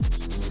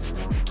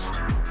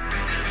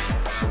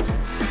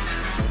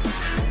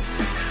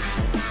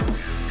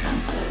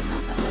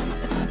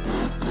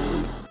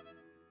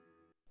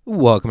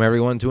Welcome,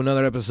 everyone, to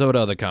another episode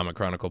of the Comic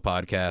Chronicle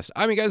podcast.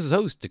 I'm your guys'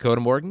 host,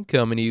 Dakota Morgan,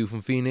 coming to you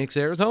from Phoenix,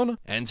 Arizona.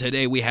 And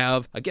today we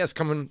have a guest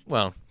coming,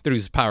 well, through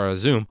his power of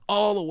Zoom,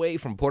 all the way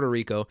from Puerto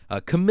Rico.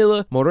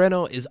 Camila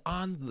Moreno is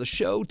on the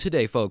show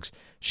today, folks.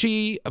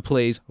 She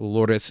plays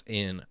Lourdes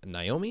in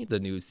Naomi, the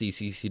new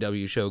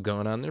CW show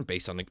going on there,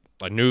 based on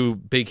a new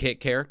big hit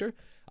character.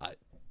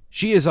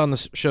 She is on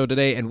the show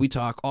today, and we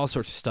talk all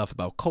sorts of stuff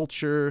about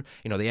culture,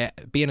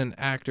 being an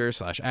actor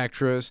 /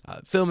 actress,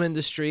 film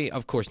industry,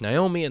 of course,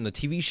 Naomi and the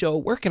TV show,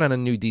 working on a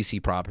new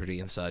DC property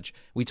and such.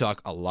 We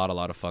talk a lot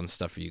of fun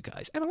stuff for you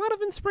guys, and a lot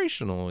of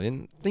inspirational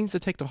and things to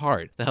take to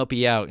heart to help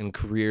you out in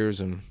careers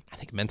and I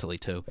think mentally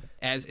too,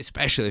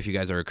 especially if you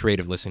guys are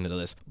creative listening to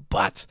this.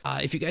 But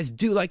if you guys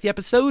do like the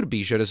episode,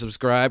 be sure to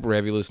subscribe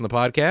wherever you listen to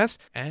podcasts.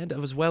 And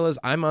as well as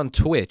I'm on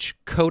Twitch,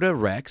 Kota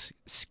Rex,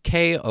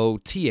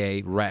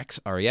 Kota Rex,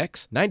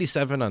 REX,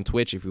 97 on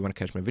Twitch if you want to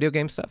catch my video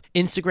game stuff.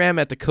 Instagram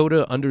at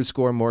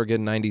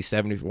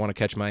Dakota_Morgan97 if you want to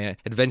catch my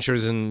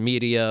adventures in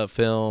media,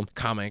 film,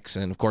 comics,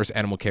 and of course,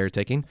 animal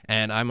caretaking.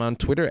 And I'm on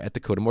Twitter at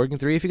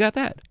DakotaMorgan3 if you got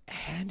that.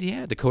 And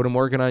yeah, Dakota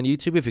Morgan on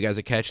YouTube if you guys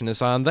are catching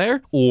this on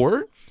there.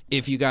 Or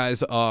if you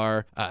guys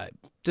are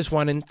just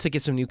wanting to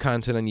get some new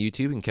content on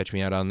YouTube and catch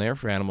me out on there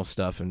for animal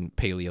stuff and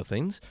paleo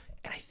things.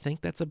 And I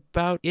think that's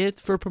about it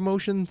for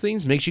promotion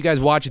things. Make sure you guys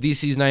watch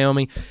DC's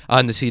Naomi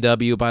on the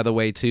CW, by the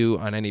way, too,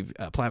 on any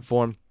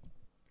platform.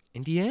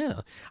 And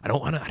yeah, I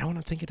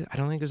don't think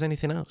there's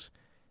anything else.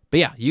 But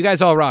yeah, you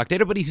guys all rocked.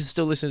 Anybody who's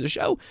still listening to the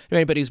show, or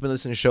anybody who's been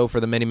listening to the show for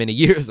the many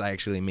years, I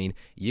actually mean,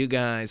 you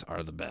guys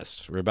are the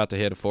best. We're about to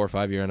hit a 4 or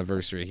 5 year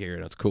anniversary here.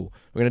 That's cool.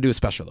 We're going to do a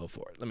special, though,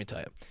 for it. Let me tell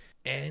you.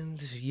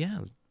 And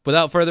yeah,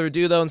 without further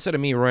ado, though, instead of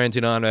me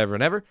ranting on ever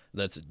and ever,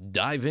 let's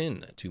dive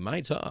in to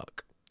my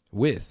talk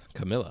with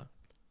Camila.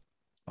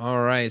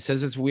 All right, it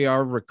says we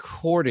are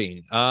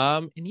recording.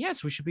 And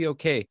yes, we should be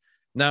okay.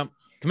 Now,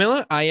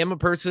 Camila, I am a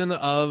person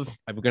of,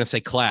 I'm going to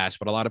say class,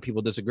 but a lot of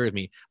people disagree with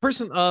me,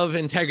 person of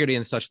integrity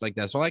and such like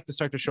that. So I like to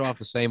start the show off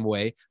the same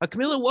way.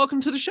 Camila,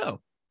 welcome to the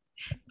show.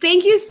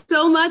 Thank you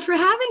so much for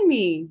having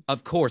me.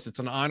 Of course, it's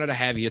an honor to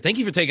have you. Thank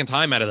you for taking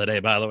time out of the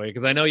day, by the way,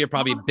 because I know you're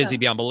probably busy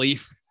beyond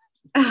belief.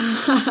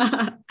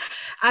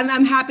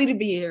 I'm happy to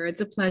be here.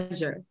 It's a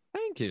pleasure.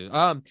 Thank you.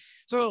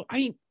 So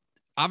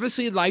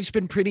obviously life's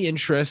been pretty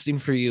interesting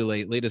for you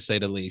lately, to say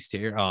the least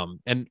here.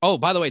 And oh,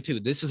 by the way, too,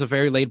 this is a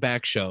very laid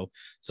back show,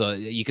 so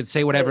you can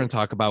say whatever and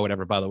talk about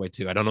whatever. By the way,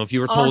 too, I don't know if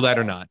you were told that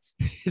or not.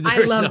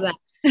 I love that.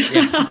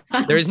 Yeah,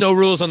 there is no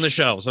rules on the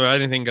show, so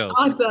anything goes.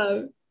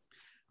 Awesome.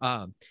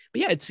 But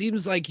yeah, it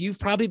seems like you've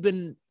probably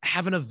been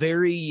having a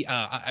very,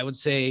 I would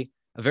say,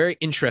 a very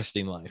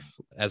interesting life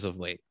as of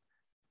late.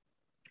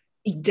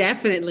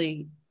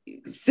 Definitely.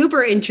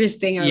 Super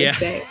interesting, I would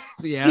say.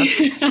 Yeah.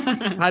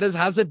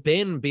 How's it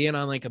been being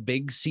on like a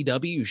big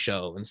CW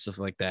show and stuff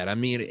like that? I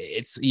mean,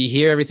 you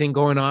hear everything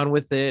going on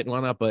with it and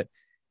whatnot, but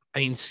I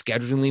mean,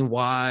 scheduling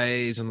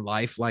wise and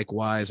life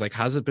wise, like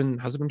how's it been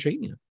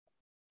treating you?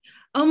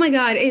 Oh my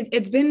God,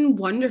 it's been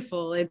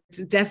wonderful.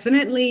 It's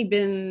definitely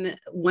been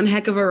one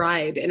heck of a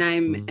ride, and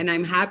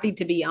I'm happy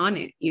to be on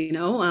it.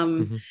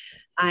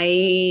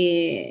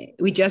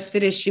 We just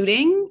finished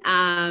shooting.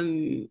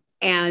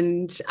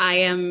 And I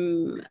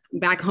am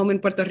back home in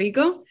Puerto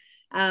Rico.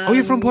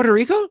 You're from Puerto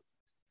Rico?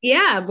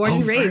 Yeah, born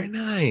and raised.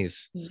 Very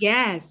nice.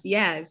 Yes.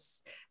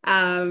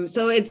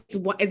 So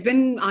it's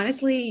been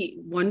honestly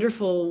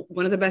wonderful.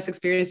 One of the best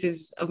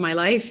experiences of my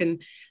life,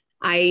 and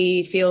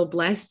I feel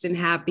blessed and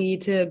happy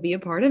to be a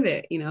part of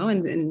it. Being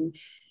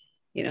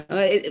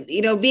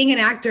an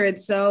actor,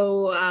 it's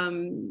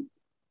so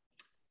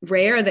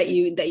rare that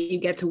you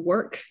get to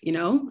work,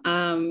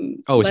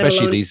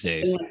 especially these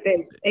days. Like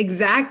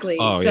exactly.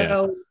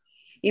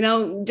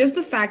 Just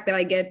the fact that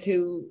I get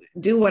to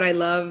do what I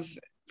love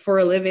for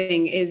a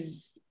living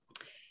there's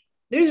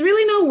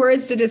really no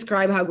words to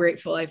describe how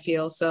grateful I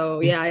feel. So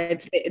yeah,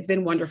 it's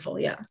been wonderful.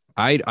 Yeah.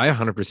 I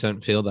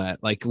 100% feel that.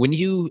 Like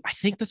I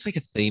think that's like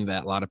a thing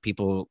that a lot of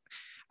people,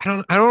 I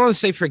don't want to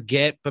say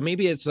forget, but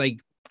maybe it's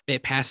like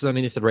it passes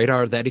underneath the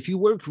radar that if you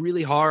work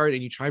really hard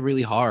and you try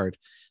really hard,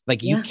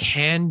 like you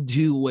can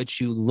do what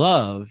you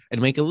love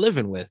and make a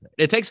living with it.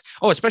 It takes,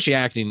 especially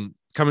acting,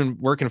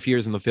 working a few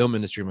years in the film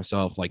industry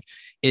myself, like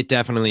it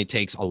definitely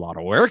takes a lot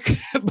of work,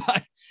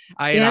 but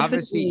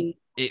obviously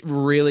it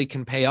really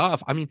can pay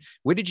off. I mean,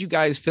 where did you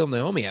guys film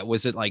Naomi at?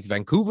 Was it like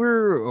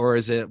Vancouver or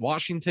is it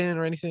Washington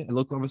or anything? It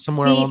looked like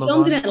somewhere along the line.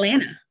 We filmed in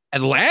Atlanta.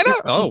 Atlanta?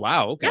 Oh,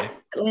 wow. Okay.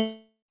 Yeah.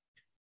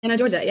 Atlanta,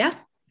 Georgia. Yeah.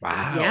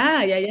 Wow.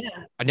 Yeah.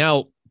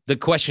 Now, the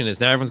question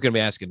is, now everyone's going to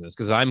be asking this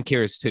because I'm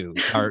curious too.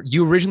 Are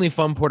you originally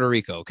from Puerto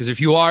Rico? Because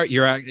if you are,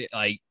 you're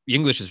like,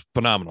 English is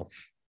phenomenal.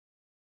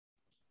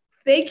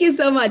 Thank you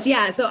so much.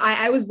 Yeah. So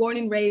I was born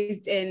and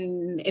raised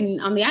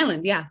on the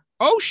island. Yeah.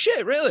 Oh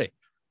shit. Really?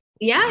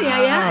 Yeah. Wow.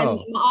 Yeah. And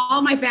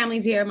all my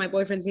family's here. My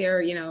boyfriend's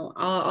here.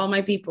 All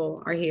my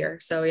people are here.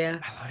 So yeah.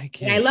 I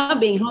like it. And I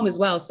love being home as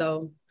well.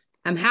 So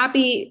I'm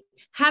happy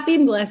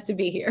and blessed to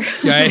be here.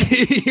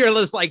 You're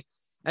just like,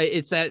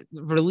 it's that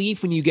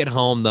relief when you get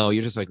home though.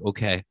 You're just like,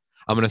 okay,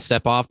 I'm going to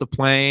step off the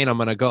plane. I'm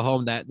going to go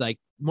home. That like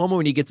moment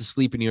when you get to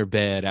sleep in your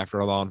bed after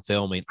a long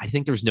filming, I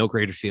think there's no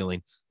greater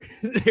feeling.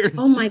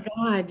 Oh my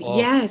God.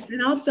 Yes.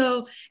 And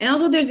also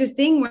there's this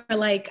thing where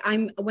like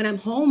when I'm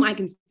home, I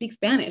can speak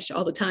Spanish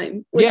all the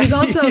time, which is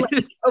also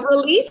like a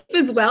relief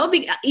as well.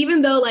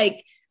 Even though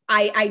like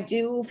I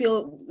do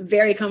feel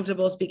very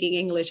comfortable speaking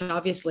English,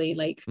 obviously,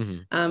 like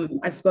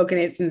I've spoken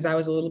it since I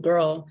was a little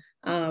girl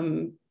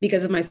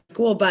because of my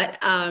school, but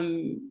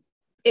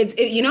it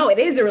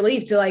is a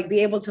relief to like be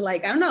able to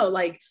like, I don't know,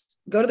 like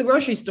go to the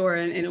grocery store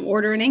and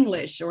order in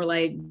English, or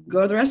like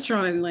go to the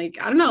restaurant and like,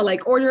 I don't know,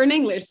 like order in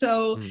English.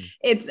 So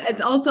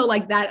it's also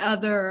like that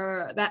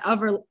other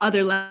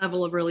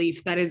level of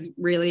relief that is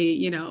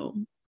really,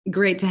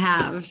 great to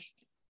have.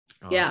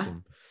 Awesome. Yeah.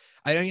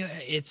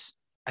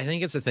 I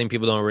think it's a thing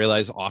people don't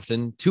realize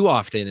too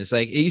often. It's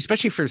like,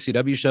 especially for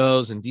CW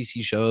shows and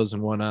DC shows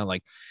and whatnot.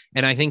 Like,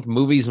 and I think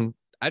movies, and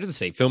I just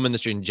say film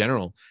industry in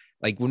general,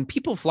 like when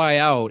people fly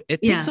out,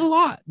 it takes a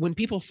lot. When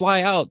people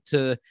fly out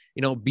to,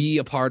 be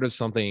a part of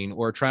something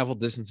or travel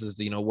distances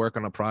to, work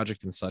on a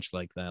project and such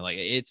like that. Like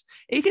it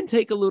can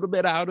take a little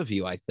bit out of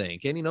you, I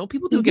think. And,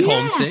 people do get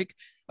homesick.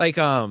 Like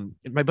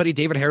my buddy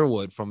David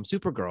Harewood from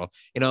Supergirl,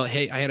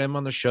 hey, I had him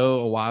on the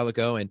show a while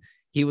ago, and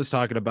he was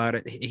talking about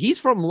it. He's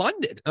from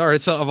London, or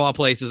it's of all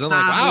places. I'm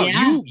like,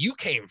 wow, you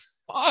came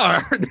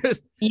far.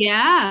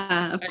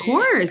 Yeah, of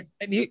course.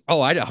 I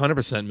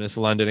 100% miss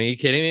London. Are you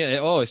kidding me?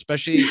 Oh,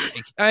 especially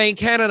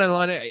Canada and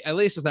London. At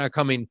least it's not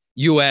coming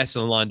US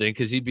and London,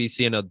 because you'd be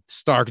seeing a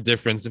stark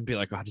difference and be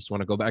like, I just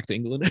want to go back to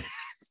England.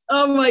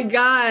 Oh my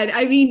God.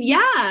 I mean,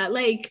 yeah,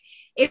 like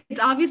it's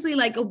obviously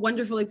like a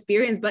wonderful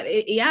experience, but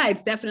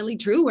it's definitely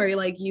true where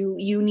like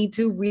you need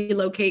to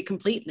relocate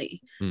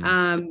completely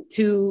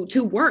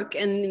to work.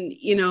 And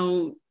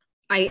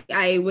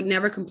I would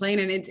never complain.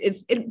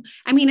 And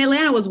I mean,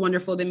 Atlanta was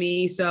wonderful to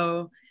me.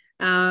 So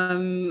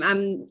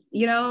I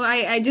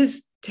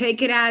just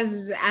take it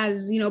as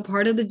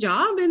part of the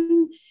job,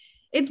 and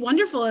it's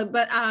wonderful.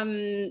 But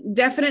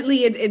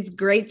definitely it's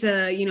great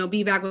to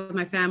be back with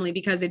my family,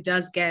 because it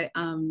does get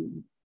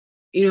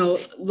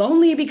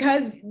lonely,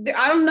 because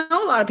I don't know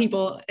a lot of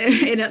people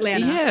in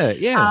Atlanta.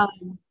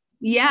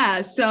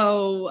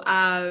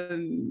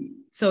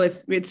 So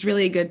it's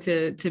really good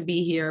to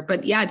be here.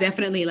 But yeah,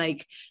 definitely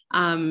like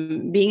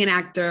being an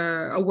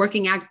actor, a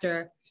working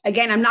actor.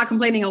 Again, I'm not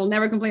complaining. I will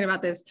never complain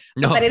about this.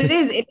 No. But it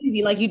is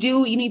easy. Like you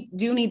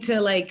need to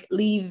like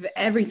leave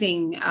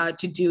everything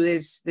to do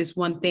this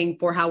one thing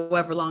for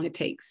however long it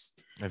takes.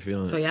 I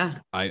feel so. Yeah,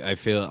 I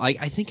feel like,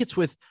 I think it's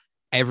with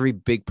every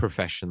big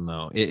profession,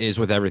 though. It is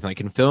with everything.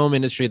 Like in film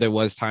industry, there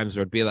was times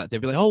where they'd be like,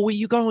 oh, where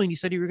you going? You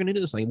said you were going to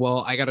do this. Like,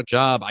 well, I got a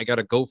job. I got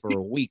to go for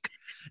a week.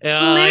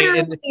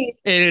 And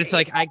it's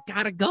like, I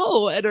got to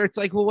go. And it's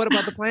like, well, what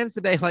about the plans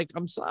today? Like,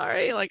 I'm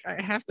sorry. Like,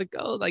 I have to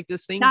go. Like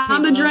this thing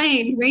down the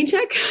drain. Rain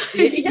check?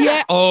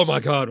 Yeah. Oh my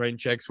God. Rain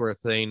checks were a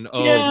thing.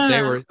 Oh,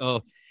 they were.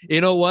 Oh,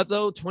 you know what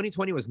though?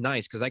 2020 was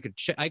nice, because I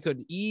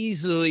could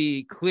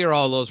easily clear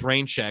all those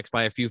rain checks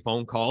by a few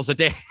phone calls a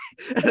day.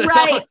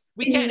 Right.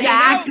 We can't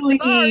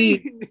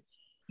exactly.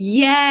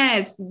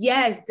 Yes,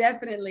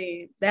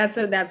 definitely.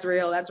 That's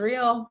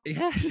real.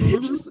 Yeah.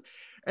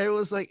 It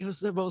was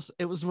the most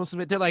of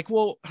it. They're like,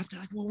 well,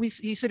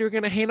 he said you were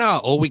gonna hang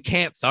out. Oh, we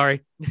can't.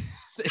 Sorry.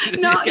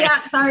 No,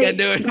 sorry. Can't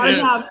do it.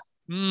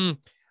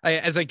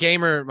 As a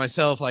gamer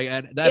myself, like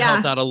that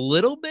helped out a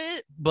little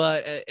bit,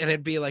 but and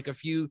it'd be like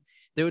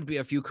there would be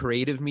a few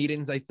creative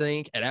meetings, I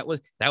think, and that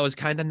was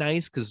kind of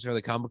nice, because for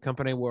the comic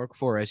company I work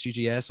for,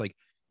 SGGS, like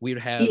we'd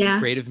have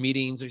creative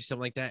meetings or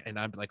something like that, and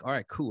I'd be like, all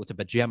right, cool, it's a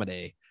pajama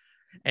day.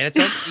 And it's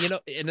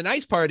and the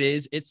nice part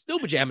is it's still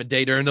pajama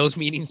day during those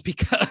meetings,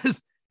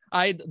 because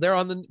they're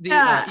on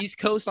the East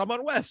Coast, I'm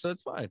on West, so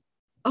it's fine.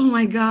 Oh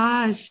my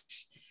gosh.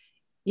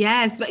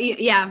 Yes, but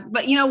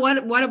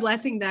what a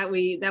blessing that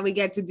we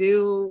get to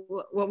do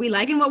what we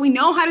like and what we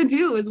know how to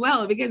do as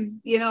well, because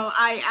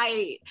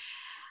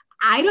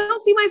I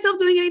don't see myself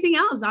doing anything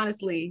else,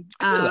 honestly.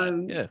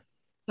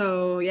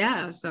 So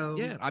yeah.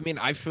 I mean,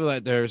 I feel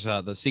like there's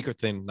the secret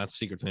thing, not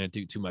secret thing I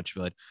do too much,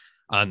 but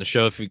on the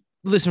show, if you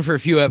listen for a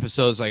few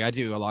episodes, like I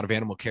do a lot of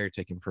animal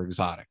caretaking for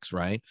exotics,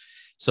 right?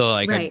 So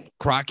like a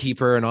croc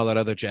keeper and all that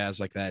other jazz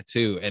like that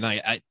too. And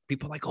I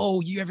people are like, oh,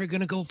 you ever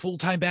gonna go full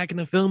time back in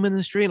the film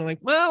industry? And I'm like,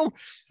 well,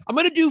 I'm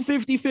gonna do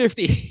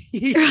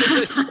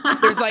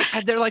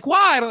 50-50. They're like,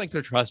 why? I don't think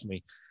they'll trust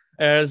me.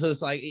 It's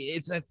just like,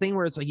 it's a thing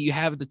where it's like you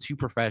have the two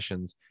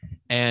professions.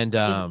 And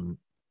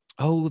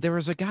there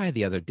was a guy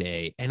the other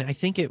day, and I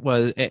think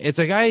it's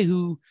a guy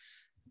who,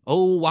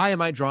 why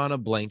am I drawing a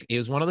blank? It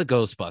was one of the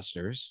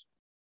Ghostbusters,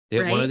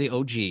 one of the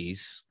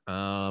OGs.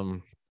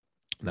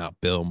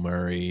 Not Bill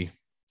Murray.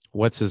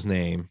 What's his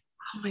name?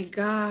 Oh my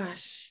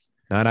gosh.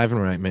 Not Ivan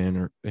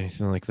Reitman or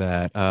anything like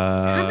that.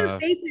 I have their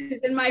faces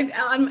in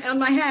on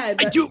my head.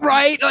 But... I do,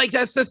 right? Like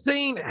that's the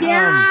thing.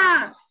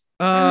 Yeah.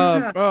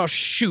 Oh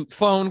shoot.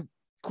 Phone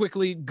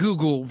quickly.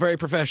 Google. Very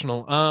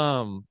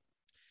professional.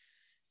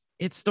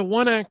 It's the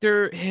one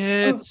actor.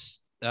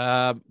 It's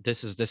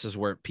this is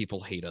where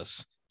people hate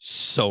us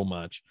so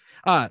much.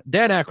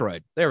 Dan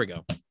Aykroyd. There we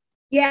go.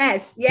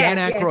 Yes. Dan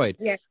Aykroyd.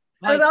 Yes.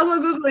 I was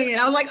also Googling it.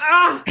 I was like,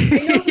 I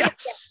know. Yeah.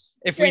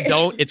 If we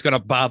don't, it's going to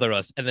bother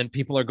us. And then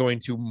people are going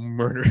to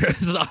murder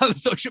us on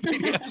social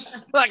media.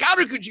 Like, how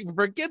could you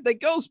forget the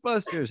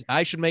Ghostbusters?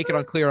 I should make it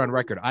on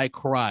record. I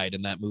cried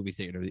in that movie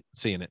theater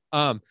seeing it.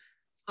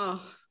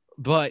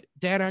 But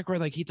Dan Aykroyd,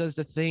 like, he does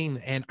the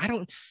thing. And I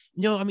don't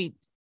know. I mean,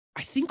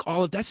 I think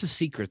that's a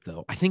secret,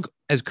 though. I think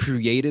as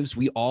creatives,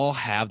 we all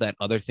have that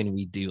other thing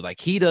we do.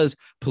 Like, he does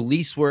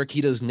police work,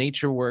 he does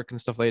nature work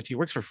and stuff like that. He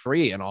works for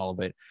free and all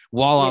of it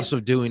while also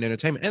doing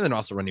entertainment and then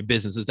also running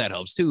businesses. That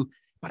helps too.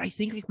 But I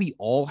think like we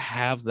all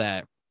have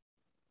that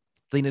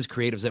thing as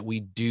creatives that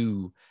we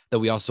do that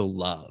we also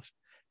love,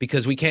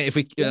 because we can't, if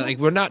we like,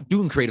 we're not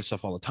doing creative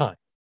stuff all the time.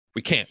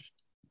 We can't.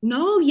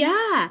 No,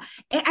 yeah.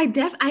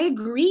 I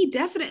agree,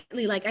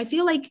 definitely. Like, I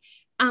feel like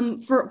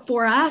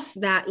for us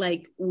that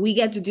like we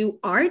get to do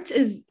art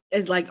is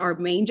like our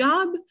main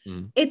job.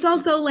 It's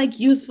also like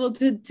useful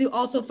to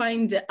also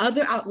find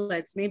other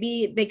outlets.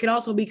 Maybe they could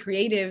also be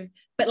creative,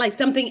 but like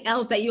something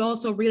else that you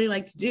also really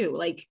like to do.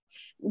 Like,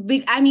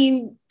 I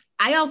mean,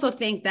 I also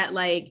think that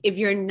like if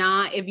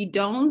you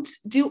don't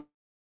do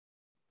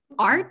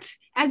art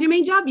as your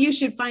main job, you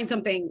should find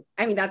something.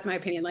 I mean, that's my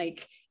opinion.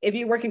 Like if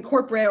you work in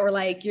corporate or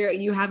like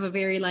you have a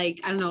very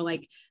like, I don't know,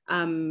 like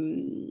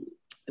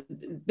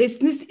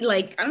business,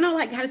 like I don't know,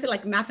 like how to say,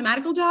 like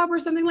mathematical job or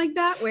something like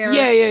that, where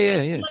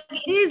yeah.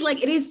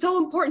 Like it is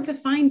so important to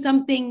find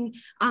something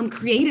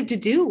creative to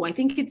do. I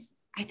think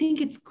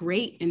it's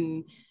great,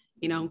 and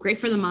great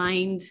for the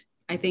mind.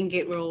 I think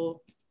it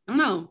will, I don't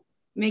know,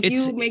 make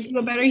you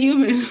a better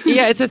human.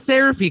 Yeah, it's a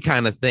therapy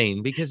kind of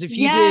thing, because if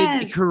you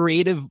did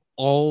creative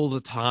all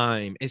the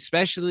time,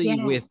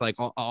 especially with like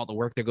all the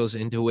work that goes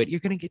into it, you're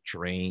gonna get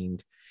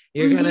drained.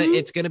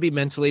 It's gonna be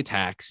mentally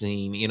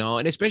taxing,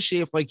 and especially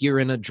if like you're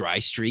in a dry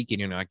streak and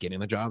you're not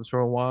getting the jobs for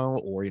a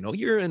while, or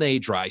you're in a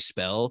dry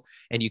spell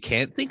and you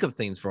can't think of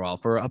things for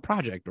a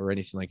project or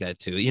anything like that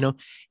too.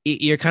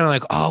 You're kind of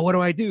like, oh, what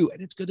do I do?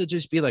 And it's good to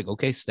just be like,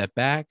 okay, step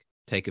back,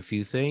 take a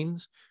few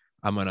things.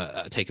 I'm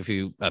gonna take a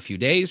few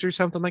days or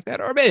something like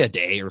that, or maybe a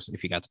day, or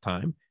if you got the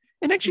time,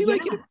 and actually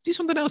do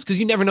something else, because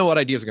you never know what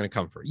ideas are going to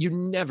come for you.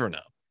 Never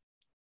know.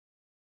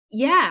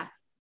 Yeah.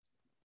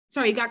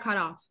 Sorry, you got cut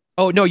off.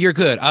 Oh no, you're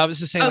good. I was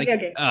just saying,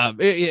 okay.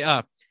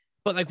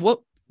 But like,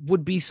 what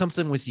would be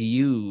something with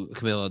you,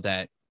 Camila,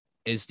 that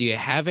is? Do you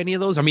have any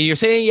of those? I mean, you're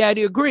saying I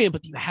do agree,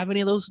 but do you have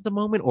any of those at the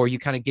moment, or are you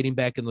kind of getting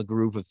back in the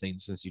groove of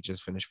things since you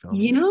just finished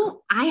filming?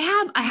 I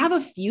have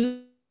a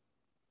few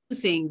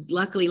things,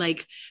 luckily,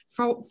 like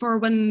for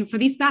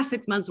these past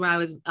 6 months where I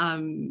was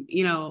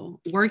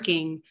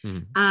working,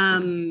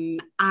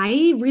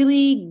 I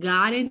really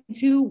got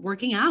into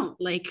working out,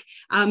 like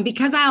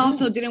because I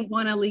also didn't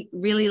want to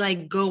really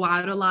like go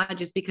out a lot,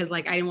 just because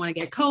like I didn't want to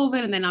get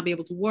COVID and then not be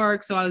able to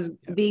work, so I was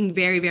being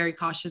very, very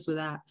cautious with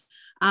that.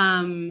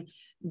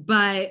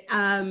 But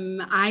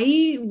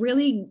I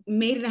really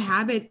made it a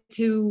habit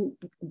to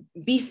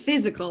be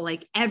physical,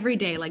 like every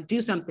day, like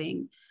do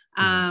something.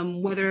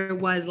 Whether it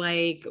was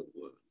like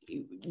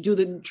do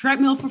the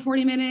treadmill for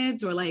 40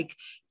 minutes or like,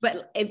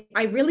 but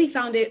I really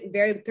found it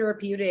very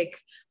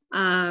therapeutic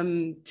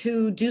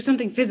to do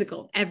something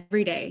physical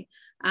every day.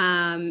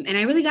 And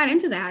I really got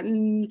into that.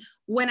 And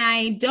when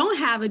I don't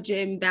have a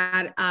gym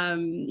that,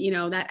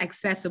 that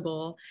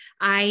accessible,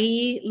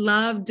 I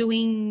love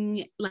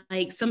doing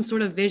like some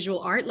sort of visual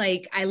art.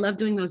 Like I love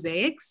doing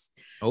mosaics.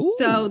 Oh,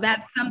 so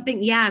that's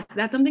something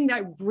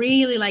that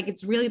really, like,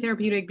 it's really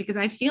therapeutic, because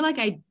I feel like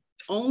I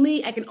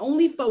can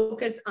only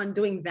focus on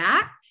doing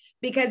that,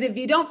 because if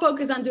you don't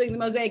focus on doing the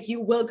mosaic, you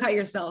will cut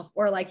yourself,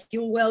 or like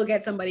you will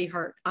get somebody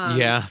hurt.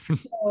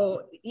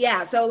 So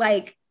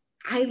like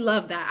I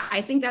love that.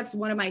 I think that's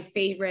one of my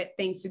favorite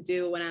things to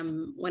do when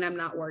I'm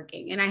not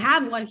working. And I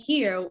have one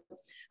here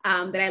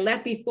that I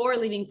left before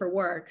leaving for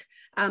work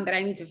that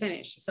I need to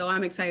finish. So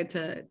I'm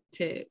excited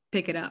to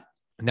pick it up.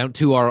 Now,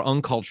 to our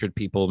uncultured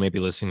people maybe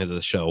listening to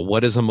the show,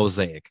 what is a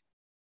mosaic?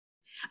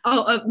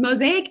 Oh, a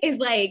mosaic is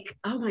like,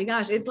 oh my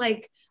gosh, it's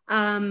like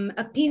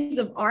a piece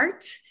of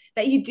art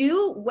that you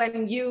do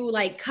when you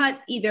like cut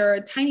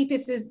either tiny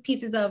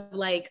pieces of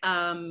like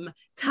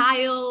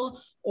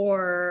tile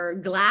or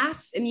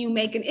glass, and you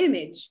make an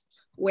image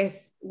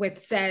with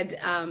said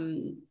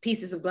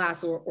pieces of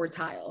glass or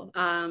tile.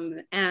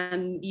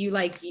 And you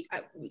like,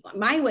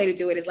 my way to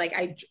do it is like,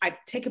 I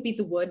take a piece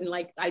of wood and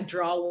like, I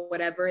draw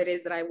whatever it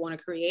is that I want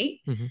to create.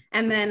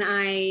 And then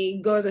I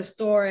go to the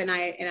store and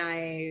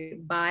I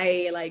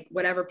buy like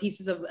whatever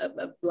pieces of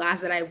glass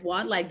that I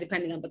want, like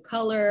depending on the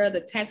color, the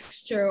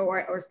texture,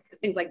 or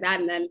things like that.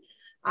 And then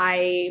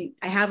I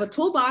have a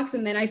toolbox,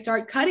 and then I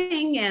start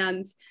cutting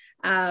and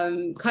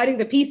cutting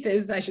the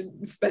pieces, I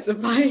should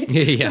specify,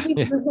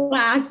 the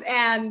glass,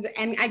 and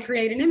I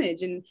create an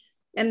image, and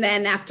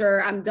then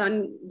after I'm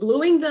done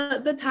gluing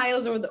the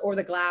tiles or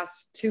the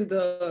glass to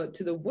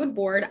the wood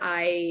board,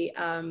 I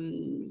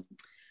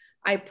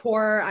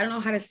pour, I don't know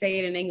how to say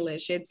it in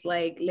English, it's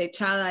like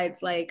lechada,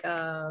 it's like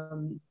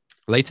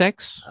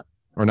latex,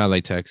 or not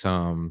latex,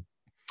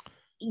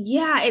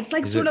 Yeah, it's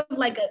like sort of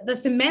like the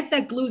cement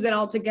that glues it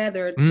all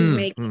together to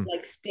make it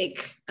like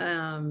stick.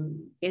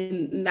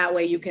 In that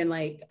way you can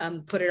like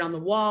put it on the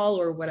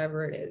wall or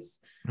whatever it is.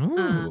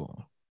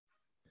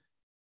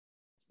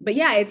 But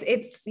yeah,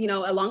 it's you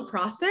know, a long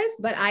process,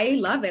 but I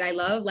love it. I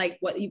love like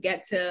what you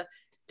get to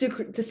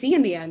see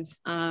in the end.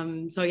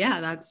 So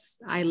yeah,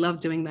 I love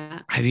doing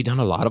that. Have you done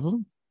a lot of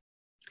them?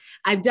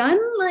 I've done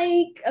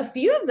like a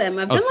few of them.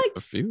 I've done like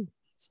a few.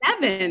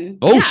 7.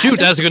 Oh, shoot,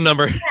 that's a good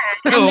number. Yeah,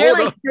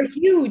 and they're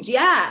huge.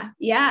 Yeah.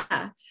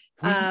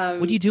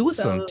 What do you do with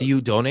them? Do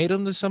you donate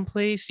them to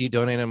someplace? Do you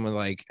donate them with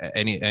like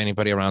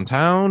anybody around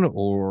town,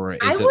 or is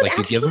it like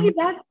you give them?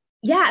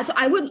 Yeah, so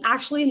I would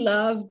actually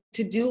love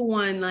to do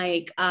one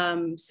like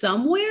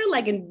somewhere,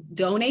 like, and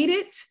donate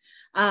it.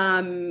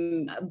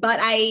 But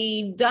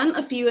I've done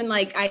a few, and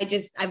like I've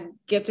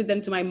gifted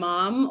them to my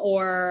mom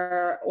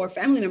or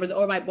family members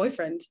or my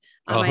boyfriend.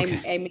 I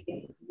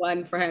made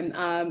one for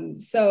him.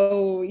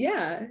 So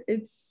yeah,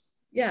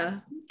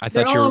 they're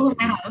all over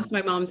my house,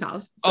 my mom's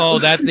house. So. Oh,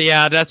 that's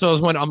what I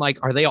was wondering. I'm like,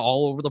 are they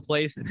all over the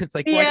place? And it's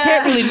like, well, I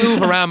can't really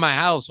move around my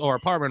house or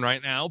apartment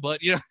right now,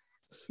 but you know.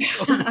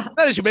 Now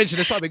that you mentioned,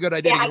 it's probably a good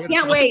idea. Yeah, I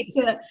can't wait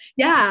to.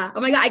 Yeah. Oh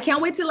my God, I can't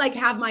wait to like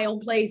have my own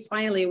place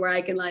finally, where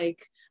I can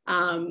like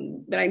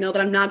that I know that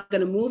I'm not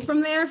going to move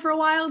from there for a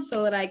while,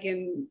 so that I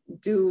can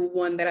do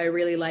one that I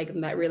really like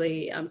and that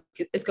really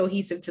is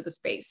cohesive to the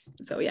space.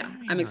 So yeah,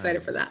 I'm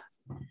excited for that.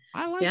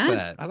 I like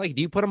that.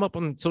 Do you put them up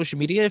on social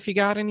media if you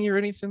got any or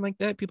anything like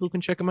that? People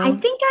can check them out.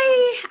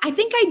 I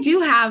think I do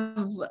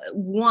have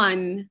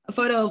a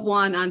photo of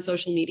one on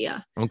social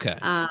media. Okay.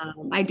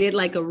 I did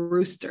like a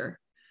rooster.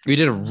 You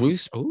did a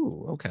rooster?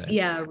 Oh, okay.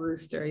 Yeah, a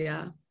rooster.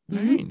 Yeah.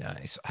 Very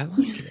nice. I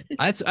like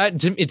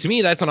it. To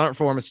me, that's an art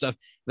form and stuff.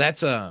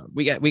 That's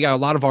we got a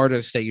lot of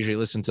artists that usually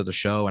listen to the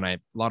show, and a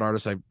lot of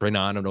artists I bring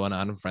on and on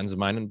and friends of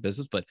mine in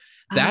business. But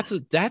that's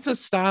a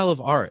style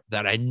of art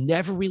that I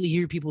never really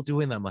hear people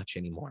doing that much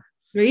anymore.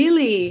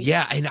 Really?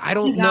 Yeah, and I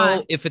don't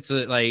know if it's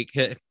a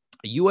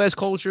U.S.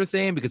 culture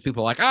thing, because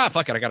people are like,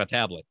 fuck it, I got a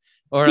tablet,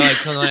 or like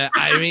something like.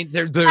 I mean,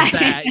 there's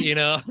that, you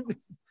know.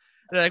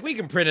 They're like, we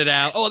can print it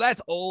out. Oh,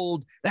 that's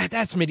old.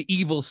 That's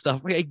medieval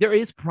stuff. Like, there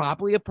is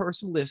probably a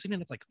person listening,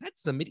 and it's like,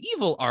 that's some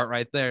medieval art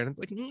right there. And it's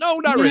like, no,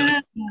 not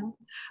really.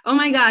 Oh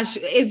my gosh.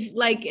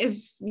 If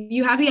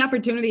you have the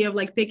opportunity of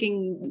like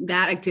picking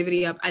that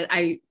activity up,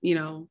 I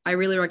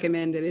really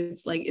recommend it.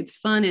 It's like, it's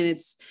fun, and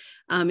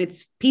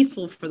it's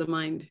peaceful for the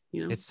mind,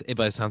 you know.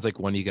 But it sounds like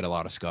one, you get a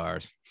lot of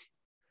scars.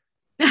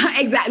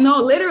 Exactly.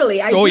 No,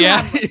 literally. I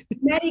have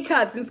many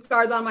cuts and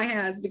scars on my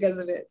hands because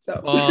of it.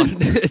 So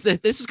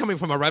this is coming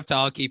from a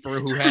reptile keeper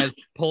who has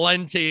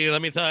plenty.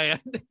 Let me tell you,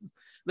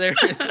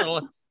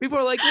 people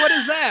are like, "What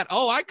is that?"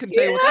 Oh, I can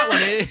tell you what that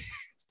one is.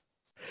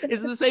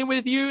 Is it the same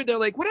with you? They're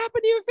like, "What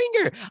happened to your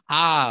finger?"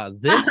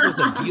 This was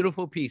a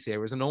beautiful piece. It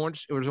was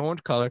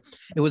orange color.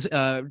 It was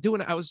I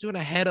was doing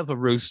a head of a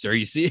rooster.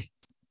 You see.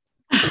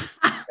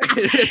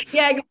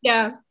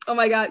 Yeah. Oh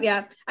my God.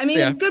 Yeah. I mean,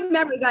 it's good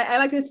memories. I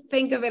like to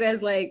think of it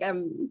as like,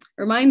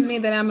 reminds me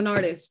that I'm an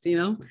artist, you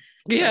know?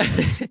 Yeah.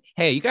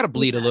 Hey, you got to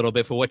bleed a little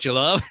bit for what you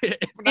love.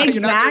 Not,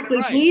 exactly.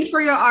 Right. Bleed for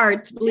your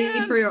art.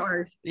 Bleed for your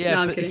art. Yeah.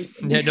 No, I'm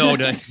kidding. No.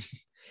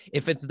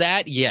 If it's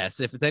that,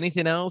 yes. If it's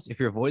anything else, if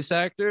you're a voice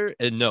actor,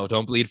 no,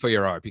 don't bleed for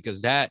your art,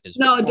 because that is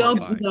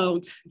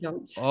don't.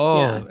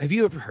 Oh, have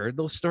you ever heard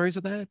those stories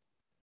of that?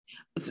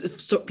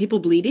 So people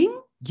bleeding?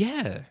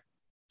 Yeah.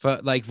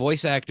 But like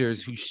voice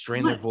actors who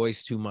strain their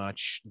voice too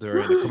much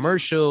during a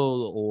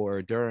commercial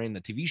or during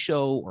the TV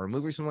show or a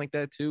movie or something like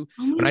that too.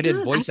 When I did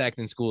voice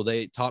acting school,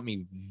 they taught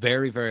me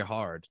very, very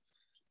hard.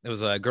 There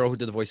was a girl who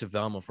did the voice of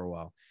Velma for a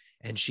while,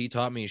 and she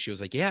taught me. She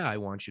was like, "Yeah, I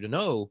want you to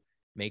know.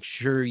 Make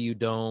sure you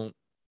don't."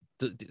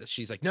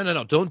 She's like,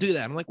 "No, don't do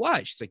that." I'm like,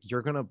 "Why?" She's like,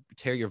 "You're gonna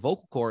tear your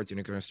vocal cords and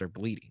you're gonna start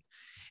bleeding."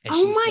 And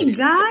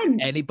God!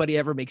 If anybody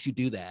ever makes you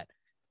do that,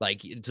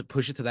 like, to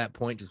push it to that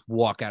point, just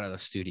walk out of the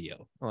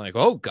studio. I'm like,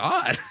 oh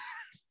God.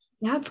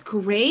 That's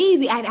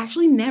crazy. I'd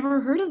actually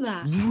never heard of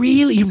that.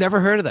 Really? You've never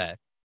heard of that?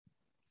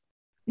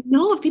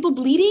 No, of people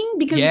bleeding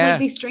because like,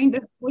 they strained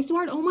their voice too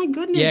hard. Oh my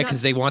goodness. Yeah,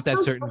 because they want that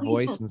certain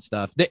voice and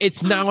stuff.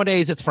 It's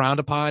nowadays it's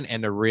frowned upon,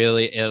 and they're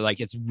really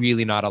it's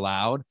really not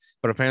allowed.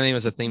 But apparently it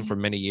was a thing for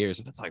many years.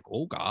 And it's like,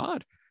 oh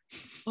God.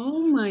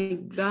 Oh my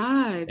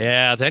God.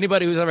 Yeah, to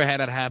anybody who's ever had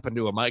that happen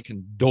to them, my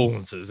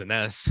condolences. And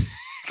that's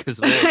because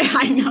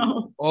I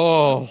know.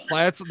 Oh,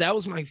 that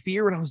was my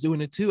fear when I was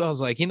doing it too. I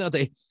was like,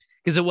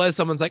 because it was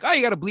someone's like, oh,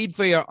 you got to bleed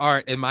for your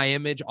art, and my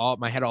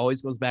head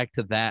always goes back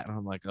to that, and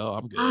I'm like, oh,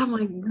 I'm good. Oh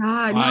my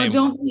God, no,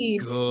 don't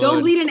bleed.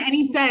 Don't bleed in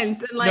any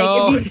sense. And like,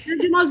 if you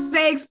do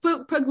mosaics,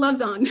 put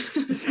gloves on.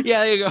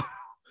 Yeah, there you go.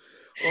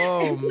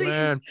 Oh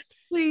man,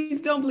 please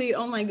don't bleed.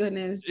 Oh my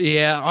goodness.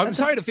 Yeah, I'm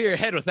sorry to fear your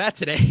head with that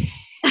today.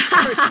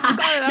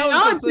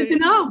 Sorry, good to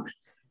know.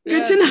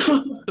 Good to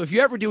know. So if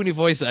you ever do any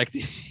voice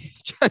acting,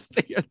 just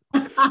so you know,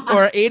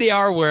 or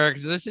 80-hour work,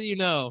 just so you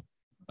know,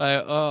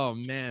 oh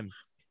man,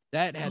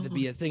 that had to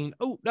be a thing.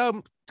 Oh,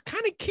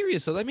 kind of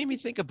curious. So that made me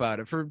think about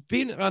it. For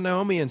being on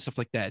Naomi and stuff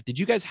like that, did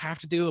you guys have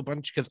to do a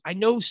bunch? Because I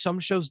know some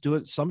shows do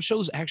it. Some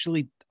shows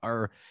actually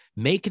are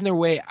making their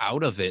way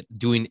out of it,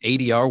 doing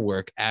ADR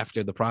work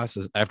after the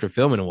process, after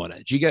filming and whatnot.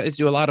 Did you guys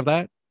do a lot of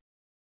that?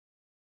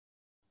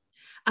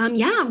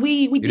 Yeah,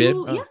 we You did?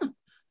 do. Oh. Yeah.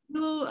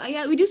 Well,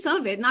 yeah, we do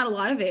some of it, not a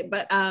lot of it,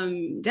 but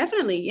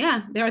definitely,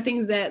 yeah. There are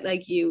things that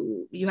like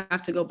you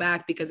have to go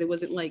back because it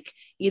wasn't like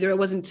either it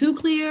wasn't too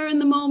clear in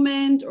the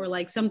moment or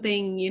like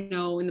something, you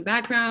know, in the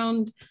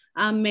background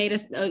made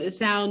a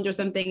sound or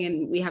something,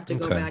 and we have to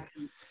go back.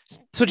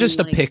 So just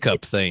a like,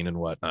 pickup thing and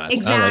whatnot.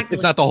 Exactly.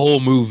 It's not the whole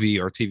movie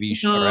or TV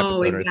show or No,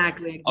 episode.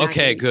 exactly.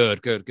 Okay,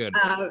 good.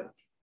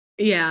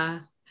 Yeah.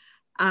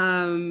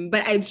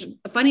 But it's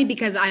funny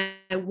because I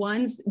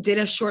once did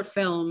a short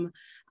film,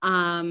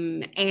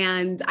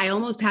 and I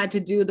almost had to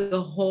do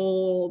the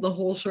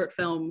whole short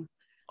film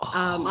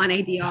on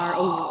ADR.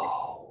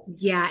 No.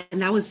 Yeah,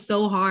 and that was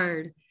so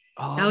hard.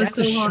 That was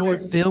so a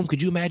short film.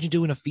 Could you imagine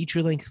doing a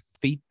feature-length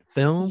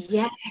film?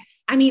 Yes.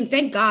 I mean,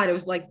 thank God it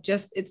was like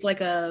it's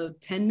like a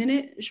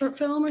 10-minute short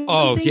film or something.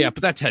 Oh, yeah,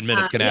 but that 10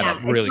 minutes can add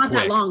up really quick. It's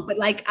not that long, but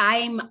like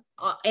I'm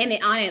in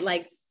it on it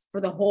like for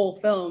the whole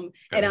film,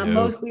 and I'm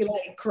mostly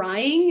like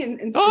crying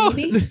and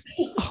screaming.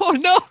 Oh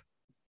no.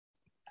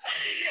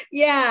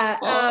 Yeah.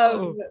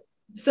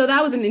 So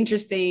that was an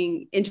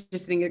interesting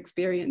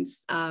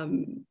experience.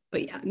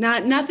 But yeah,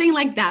 nothing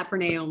like that for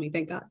Naomi,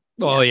 thank God.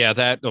 Oh yeah,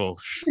 that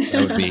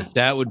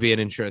would be an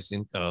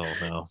interesting. Oh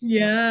no.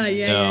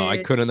 Yeah. No,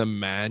 I couldn't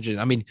imagine.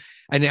 I mean,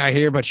 I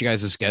hear about you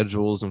guys'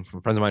 schedules, and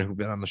from friends of mine who've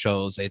been on the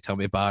shows, they tell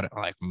me about it.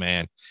 I'm like,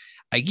 man,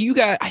 you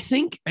guys, I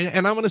think,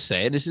 and I'm gonna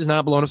say it, this is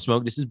not blowing up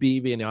smoke. This is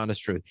being the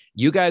honest truth.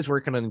 You guys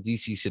working on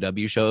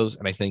DCCW shows,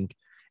 and I think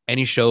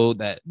any show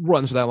that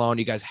runs for that long,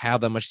 you guys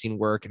have that much scene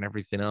work and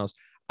everything else.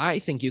 I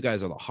think you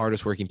guys are the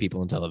hardest working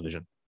people in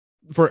television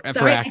for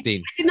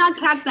acting. I did not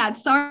catch that.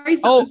 Sorry.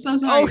 So sorry.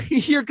 Oh,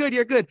 you're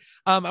good.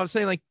 I was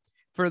saying, like,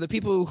 for the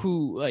people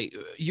who like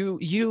you,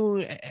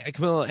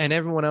 Camila, and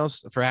everyone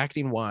else for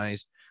acting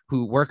wise,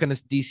 who work on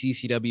this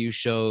DCCW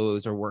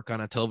shows or work on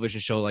a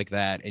television show like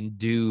that and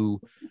do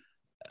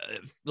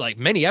like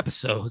many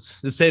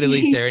episodes, to say the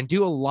least, there, and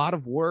do a lot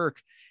of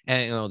work,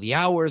 and you know the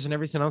hours and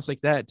everything else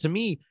like that. To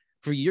me,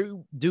 for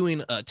you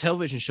doing a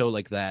television show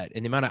like that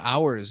and the amount of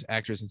hours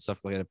actors and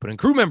stuff like that put in,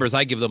 crew members,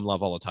 I give them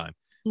love all the time.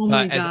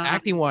 As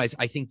acting wise,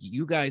 I think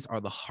you guys are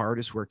the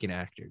hardest working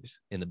actors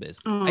in the business.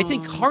 Aww. I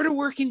think harder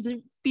working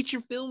than feature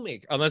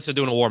filmmaker, unless they're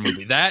doing a war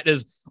movie. That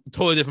is a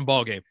totally different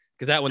ballgame,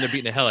 because that one they're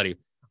beating the hell out of you.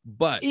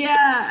 But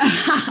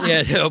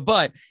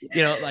but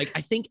you know, like,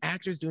 I think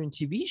actors doing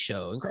TV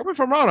show, and correct me if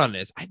I'm wrong on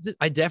this,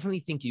 I definitely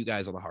think you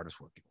guys are the hardest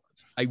working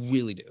ones. I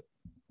really do.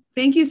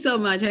 Thank you so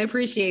much. I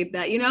appreciate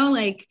that. You know,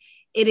 like,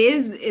 it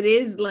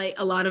is like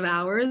a lot of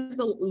hours,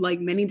 like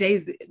many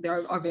days.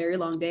 There are very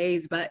long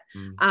days, but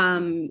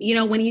you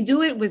know, when you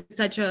do it with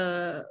such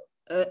an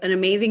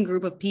amazing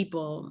group of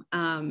people,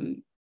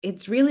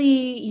 it's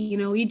really, you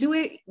know, you do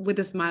it with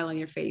a smile on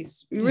your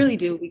face. You really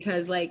do,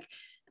 because like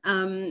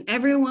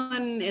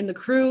everyone in the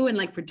crew and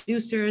like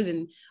producers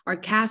and our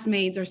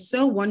castmates are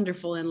so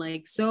wonderful and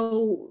like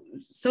so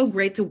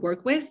great to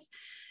work with,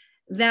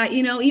 that,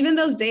 you know, even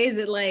those days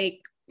at like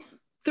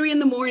 3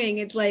 a.m,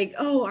 it's like,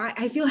 oh,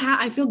 I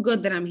feel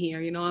good that I'm here.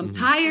 You know, I'm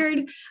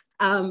tired,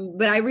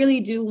 but I really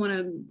do want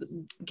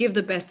to give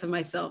the best of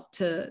myself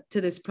to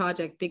this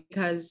project,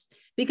 because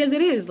it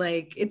is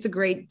like, it's a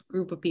great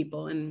group of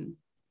people, and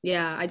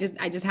yeah, I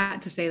just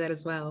had to say that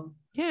as well.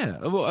 Yeah,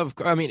 well,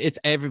 I mean, it's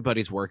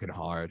everybody's working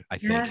hard. I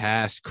think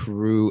cast,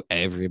 crew,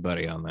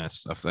 everybody on that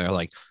stuff. They're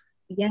like,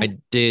 I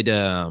did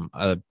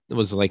it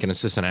was like an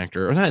assistant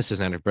actor, or not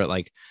assistant actor, but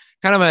like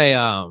kind of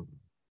a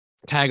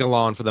tag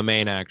along for the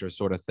main actor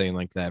sort of thing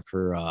like that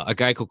for a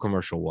Geico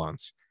commercial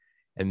once.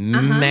 And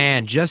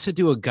man, just to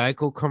do a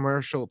Geico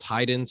commercial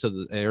tied into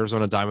the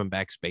Arizona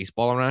Diamondbacks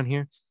baseball around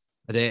here,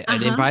 they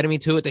invited me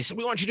to it. They said,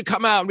 we want you to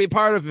come out and be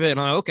part of it. And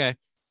I'm like, okay.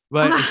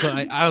 But so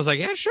I was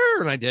like, yeah,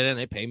 sure. And I did it, and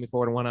they paid me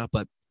for it and whatnot.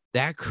 But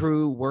that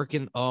crew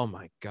working, oh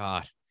my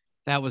God,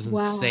 that was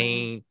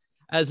insane.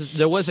 As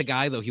there was a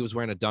guy, though, he was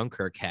wearing a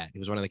Dunkirk hat. He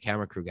was one of the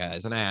camera crew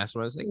guys. And I asked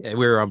him, I was like, yeah,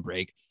 we were on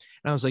break.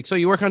 And I was like, so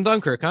you work on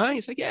Dunkirk, huh?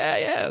 He's like,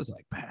 yeah. I was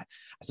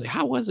like,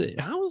 how was it?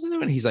 How was it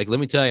doing? He's like, let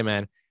me tell you,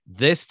 man,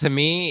 this to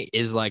me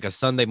is like a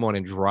Sunday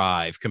morning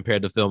drive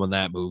compared to filming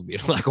that movie.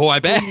 I'm like, oh, I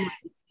bet.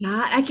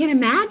 God, I can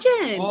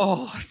imagine.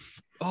 Oh,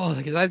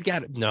 because I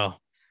got it. No.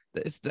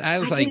 I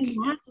was like,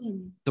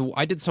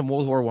 I did some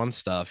World War I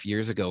stuff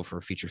years ago for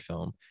a feature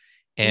film.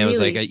 And it was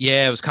like,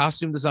 it was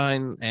costume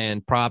design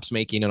and props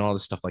making and all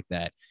this stuff like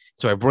that.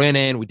 So I ran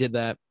in, we did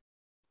that.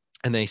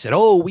 And they said,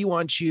 oh, we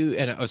want you.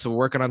 And so we're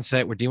working on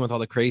set. We're dealing with all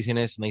the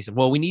craziness. And they said,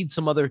 well, we need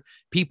some other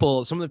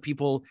people. Some of the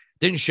people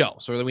didn't show.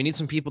 So we need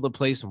some people to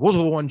play some World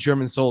War I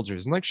German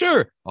soldiers. I'm like,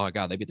 sure. Oh, my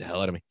God, they beat the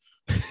hell out of me.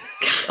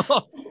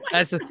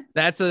 That's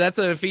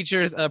a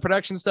feature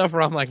production stuff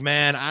where I'm like,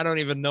 man, I don't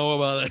even know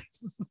about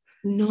this.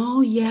 No,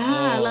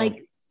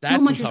 like that's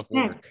so much tough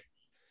respect. Work.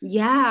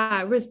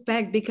 Yeah,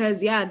 respect, because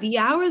the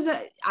hours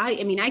that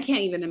I mean, I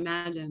can't even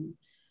imagine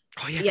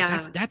Oh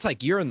yeah, that's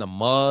like you're in the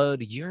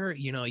mud, you're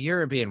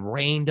being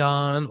rained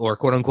on, or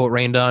quote unquote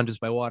rained on just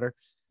by water,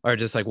 or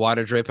just like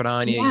water dripping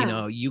on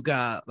you. You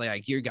got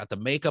the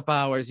makeup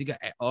hours, you got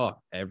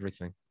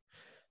everything.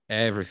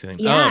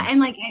 Yeah, and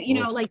like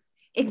like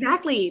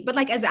exactly. But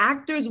like as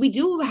actors, we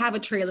do have a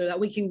trailer that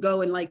we can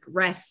go and like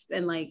rest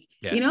and like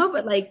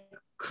but like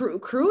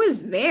crew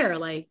is there,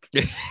 like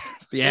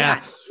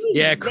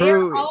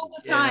crew all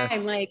the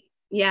time. Like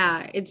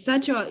it's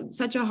such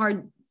a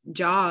hard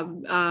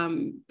job.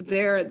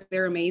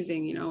 They're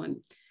amazing,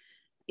 and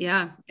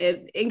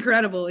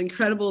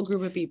incredible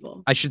group of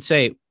people. I should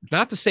say,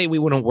 not to say we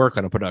wouldn't work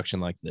on a production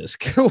like this.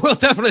 We'll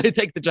definitely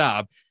take the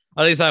job.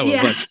 At least I will.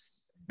 But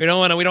we don't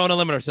want to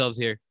limit ourselves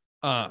here.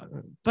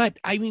 But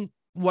I mean,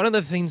 one of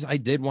the things I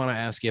did want to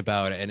ask you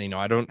about, and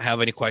I don't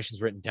have any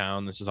questions written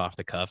down. This is off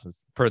the cuff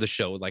per the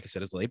show. Like I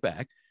said, is laid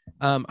back.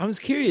 I was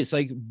curious,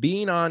 like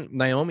being on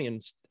Naomi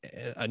and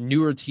a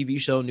newer TV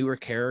show, newer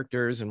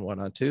characters and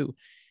whatnot too.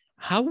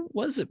 How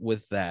was it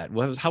with that?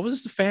 How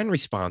was the fan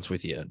response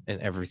with you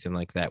and everything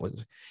like that?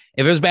 If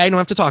it was bad, I don't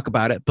have to talk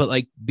about it, but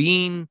like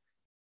being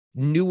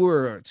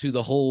newer to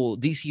the whole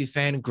DC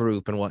fan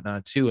group and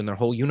whatnot too, and their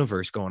whole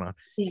universe going on,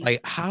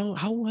 like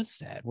how was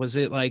that? Was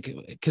it like,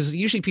 because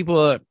usually people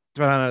are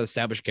on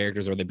established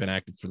characters or they've been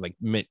active for like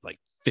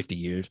 50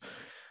 years.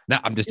 Now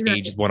I'm just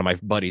aged one of my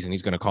buddies and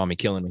he's going to call me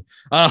killing me.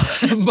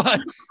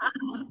 But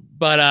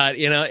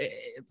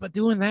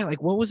doing that,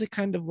 like, what was it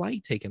kind of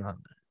like taking on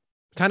that?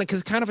 Kind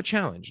of a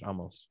challenge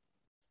almost.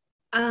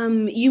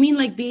 You mean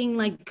like being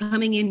like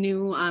coming in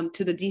new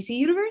to the DC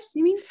universe?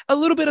 You mean a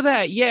little bit of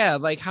that? Yeah.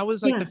 Like how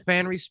was like the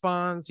fan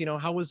response?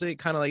 How was it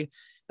kind of like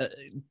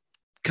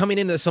coming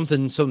into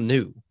something so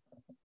new?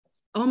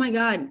 Oh my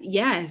God.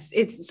 Yes.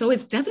 It's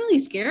definitely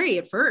scary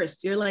at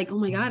first. You're like, oh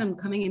my God, I'm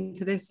coming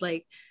into this,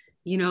 like,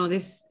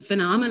 this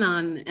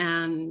phenomenon.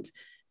 And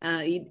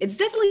it's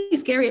definitely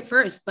scary at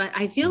first, but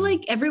I feel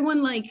like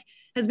everyone like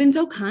has been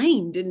so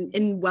kind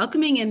and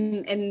welcoming.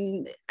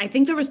 And I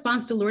think the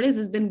response to Lourdes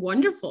has been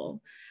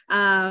wonderful.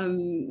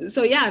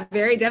 So yeah,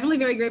 definitely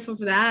very grateful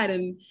for that.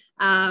 And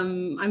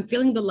I'm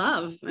feeling the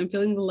love.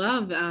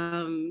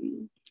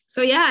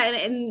 So yeah.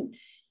 And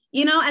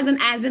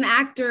as an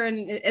actor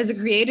and as a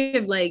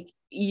creative, like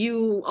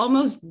you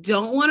almost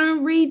don't want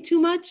to read too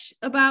much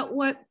about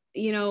what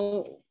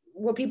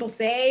people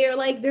say or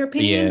like their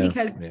opinion,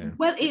 because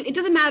it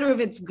doesn't matter if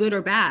it's good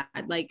or bad,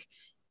 like,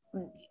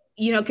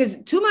 because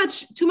too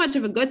much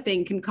of a good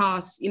thing can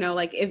cost,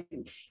 like if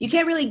you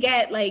can't really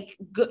get like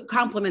good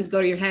compliments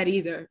go to your head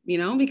either,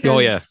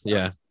 because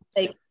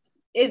like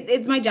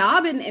it's my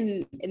job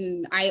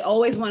and I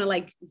always want to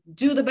like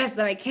do the best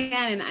that I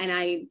can. And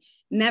I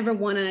never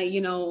want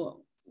to,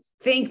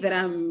 think that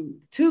I'm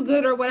too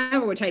good or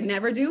whatever, which I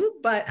never do.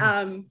 But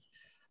I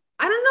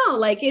don't know,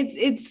 like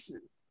it's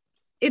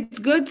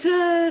good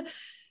to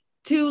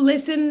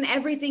listen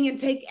everything and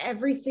take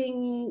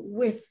everything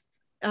with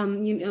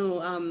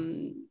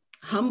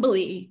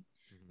humbly,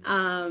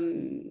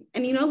 and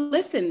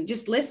listen,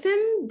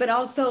 but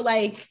also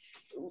like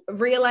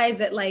realize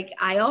that like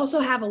I also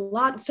have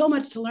so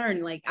much to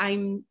learn. Like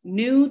I'm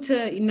new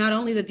to not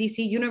only the DC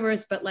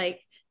universe, but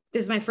like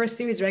this is my first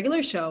series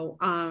regular show,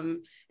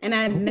 and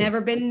I've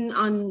never been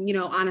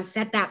on a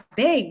set that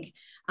big,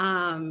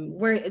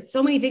 where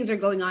so many things are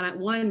going on at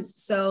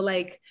once. So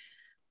like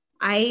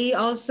I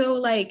also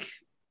like,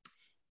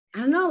 I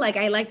don't know, like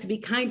I like to be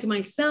kind to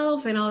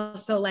myself and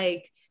also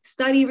like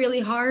study really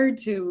hard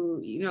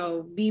to,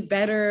 be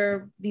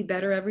better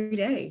every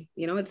day.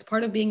 It's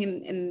part of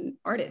being an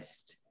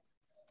artist.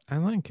 I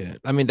like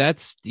it. I mean,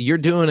 you're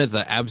doing it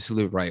the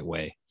absolute right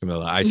way,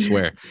 Camila. I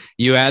swear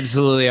you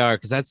absolutely are.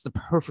 Cause that's the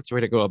perfect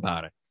way to go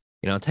about it.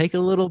 Take a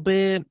little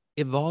bit,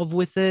 evolve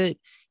with it,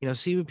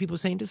 see what people are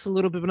saying, just a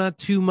little bit, but not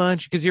too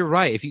much. Cause you're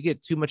right. If you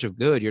get too much of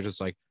good, you're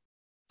just like,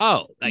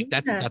 oh, like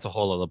that's a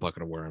whole other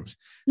bucket of worms.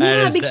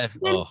 Yeah,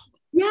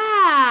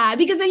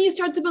 because then you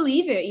start to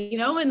believe it,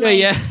 and like,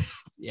 like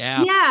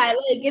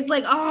it's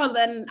like, oh,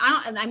 then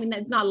I mean,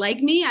 it's not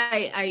like me.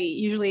 I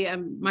usually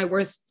am my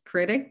worst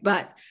critic,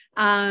 but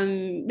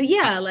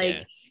yeah,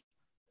 like,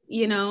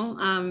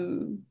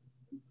 it's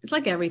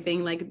like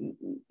everything, like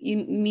you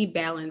need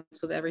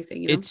balance with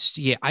everything. You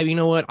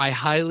know what?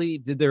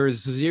 There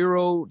is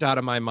zero doubt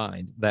in my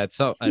mind that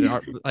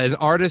an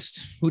artist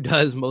who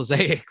does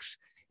mosaics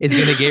is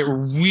going to get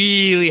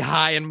really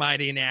high and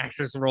mighty in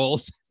actress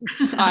roles.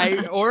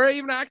 Or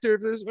even actor,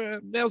 if there's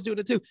males doing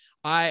it too.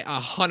 I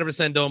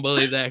 100% don't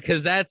believe that,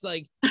 because that's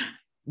like,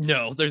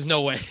 no, there's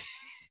no way.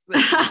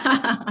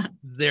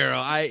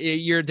 Zero.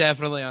 You're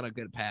definitely on a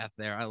good path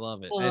there. I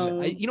love it.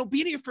 And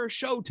being your first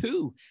show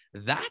too,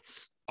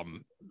 that's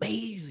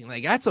amazing.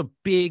 Like that's a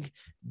big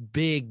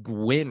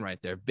win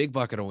right there. Big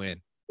bucket of win.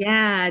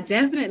 Yeah,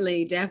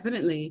 definitely. It's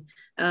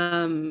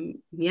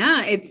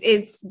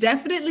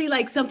definitely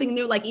like something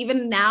new. Like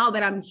even now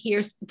that I'm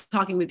here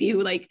talking with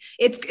you, like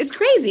it's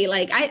crazy.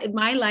 Like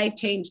my life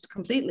changed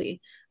completely.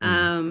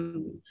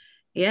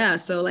 Yeah,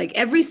 so like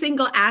every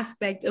single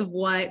aspect of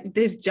what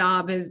this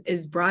job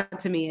is brought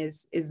to me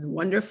is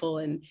wonderful,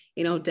 and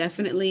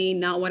definitely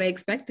not what I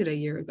expected a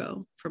year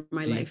ago for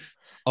my life.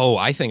 Oh,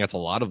 I think that's a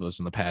lot of us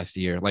in the past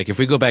year. Like if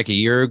we go back a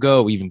year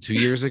ago, even 2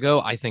 years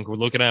ago, I think we're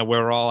looking at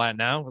where we're all at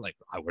now. We're like,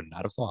 I would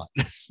not have thought.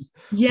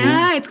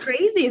 Yeah, it's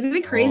crazy. Isn't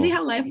it crazy Oh,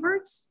 how life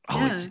works? oh,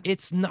 Yeah.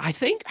 it's not, I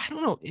think, I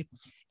don't know.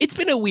 It's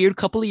been a weird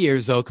couple of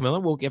years though, Camilla.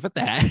 We'll give it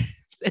that.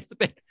 It's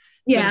been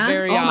Yeah.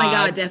 very Oh my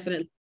God, odd.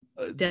 definitely.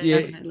 Yeah,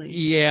 Definitely.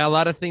 yeah, a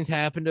lot of things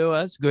happened to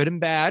us, good and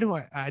bad.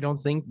 I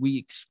don't think we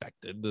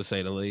expected, to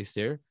say the least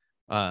here.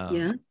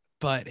 Yeah.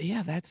 But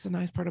yeah, that's the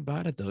nice part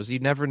about it, though, is you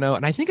never know.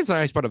 And I think it's the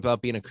nice part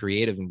about being a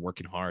creative and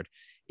working hard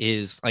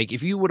is like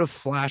if you would have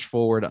flashed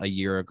forward a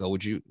year ago,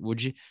 would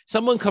you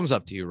someone comes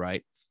up to you,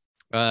 right?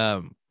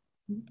 Um,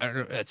 I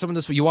don't know, some of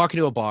this you walk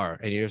into a bar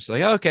and you're just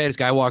like, oh, okay, this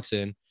guy walks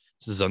in.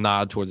 This is a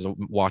nod towards the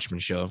Watchmen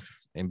show.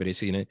 Anybody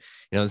seen it?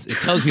 It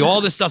tells you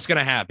all this stuff's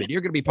gonna happen. You're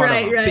gonna be part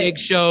of a big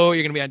show.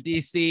 You're gonna be on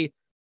DC.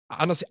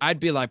 Honestly, I'd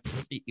be like,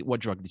 what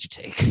drug did you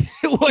take?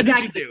 What did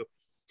you do?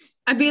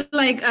 I'd be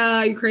like,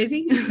 are you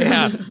crazy?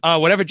 Yeah.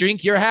 Whatever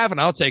drink you're having,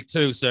 I'll take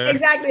two, sir.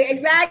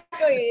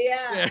 Exactly.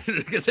 Yeah.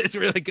 Because it's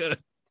really good.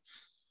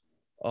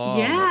 Oh,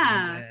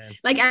 yeah. man.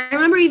 Like I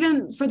remember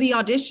even for the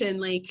audition,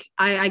 like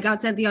I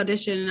got sent the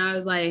audition and I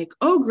was like,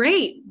 oh,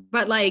 great.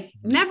 But like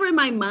never in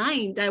my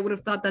mind, I would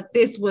have thought that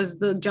this was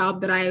the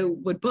job that I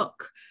would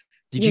book.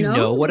 Did you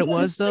know what it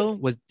was though?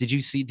 Did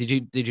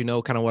you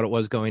know kind of what it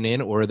was going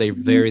in, or are they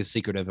very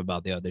secretive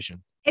about the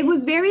audition? It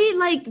was very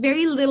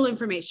little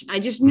information. I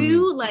just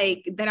knew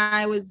like that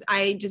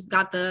I just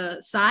got the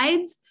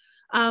sides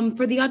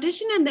for the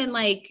audition and then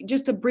like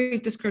just a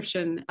brief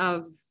description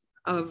of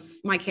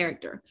my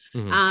character.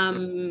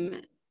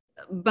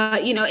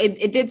 But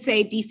it did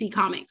say DC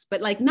Comics,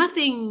 but like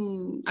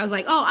nothing. I was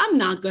like, oh, I'm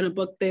not gonna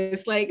book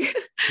this. Like,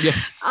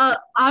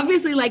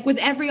 obviously, like with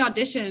every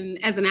audition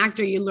as an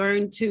actor, you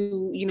learn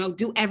to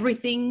do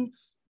everything.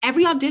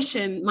 Every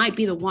audition might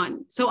be the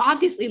one. So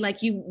obviously,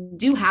 like you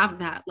do have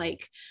that,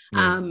 like,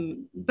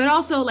 but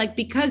also like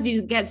because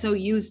you get so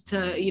used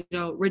to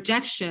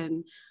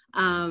rejection,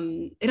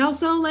 it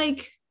also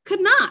like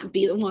could not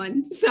be the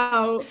one.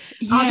 So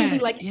obviously,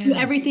 like do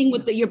everything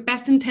with your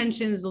best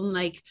intentions and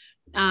like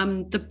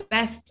the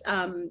best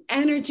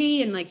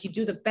energy, and like you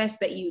do the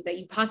best that you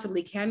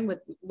possibly can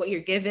with what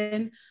you're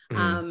given.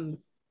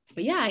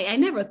 But yeah, I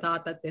never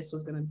thought that this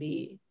was going to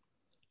be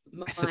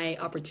my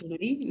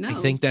opportunity. No, I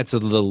think that's the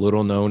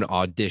little known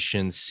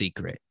audition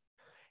secret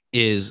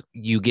is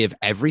you give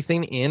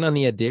everything in on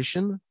the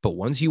audition, but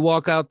once you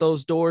walk out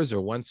those doors,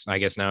 or once, I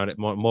guess now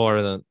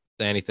more than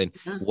anything,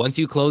 once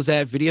you close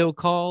that video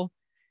call,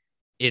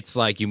 it's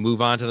like you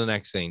move on to the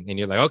next thing and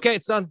you're like, okay,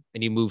 it's done.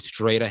 And you move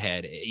straight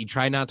ahead. You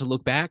try not to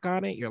look back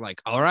on it. You're like,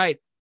 all right,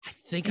 I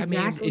think I may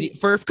have,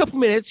 for a couple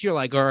minutes, you're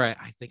like, all right,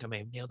 I think I may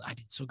have nailed it. I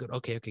did so good.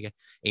 Okay. And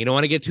you don't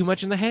want to get too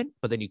much in the head,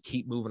 but then you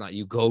keep moving on.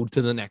 You go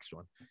to the next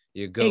one.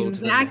 You go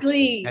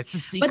exactly. That's the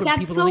secret. But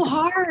that's so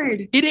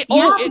hard. It is.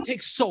 Yeah. Oh, it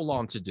takes so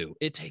long to do.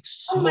 It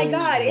takes so long. Oh my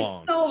God,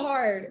 it's so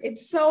hard.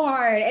 It's so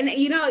hard. And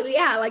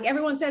like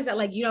everyone says that,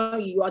 like, you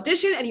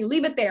audition and you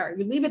leave it there.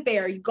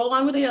 You go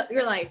on with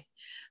your life.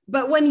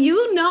 But when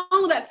you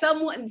know that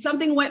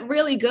something went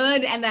really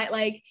good and that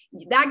like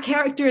that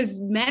character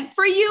is meant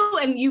for you,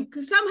 and you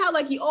somehow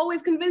like you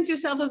always convince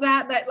yourself of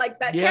that like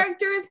that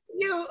character is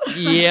you.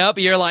 Yep,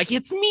 you're like,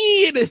 it's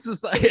me. This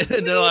is like,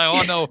 and they're like,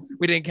 oh no,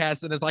 we didn't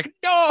cast it. It's like,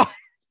 no.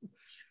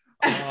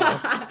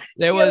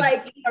 There was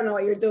like, you don't know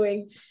what you're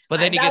doing. But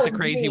then you get the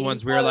crazy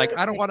ones where you're like,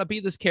 I don't want to be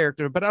this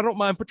character, but I don't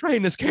mind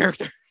portraying this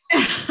character.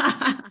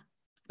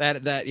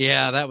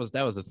 that was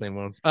the thing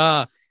once.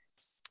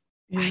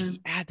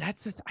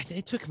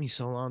 It took me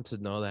so long to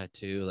know that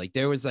too. Like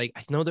there was like,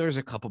 I know there was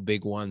a couple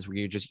big ones where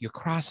you're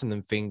crossing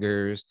them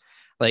fingers.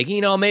 Like,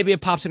 maybe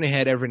it pops in your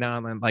head every now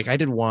and then. Like I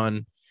did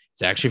one,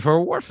 it's actually for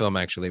a war film.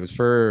 Actually, it was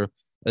for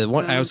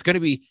one. I was going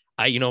to be,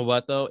 you know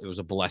what though? It was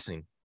a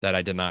blessing that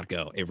I did not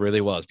go. It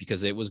really was,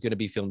 because it was going to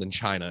be filmed in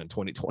China in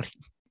 2020.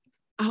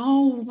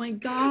 Oh my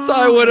God.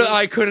 So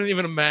I couldn't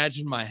even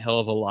imagine my hell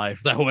of a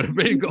life that would have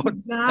been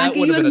going. That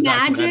would have been a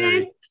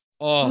documentary.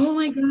 Oh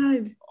my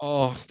God.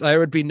 Oh, there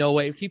would be no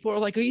way. People are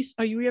like,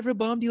 are you ever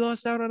bummed you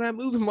lost out on that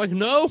movie? I'm like,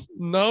 no,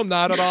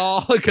 not at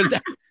all. Because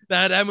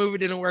that movie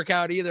didn't work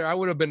out either. I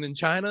would have been in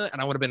China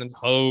and I would have been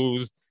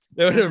hosed.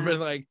 They would have been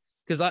like,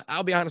 because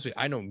I'll be honest with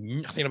you, I know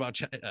nothing about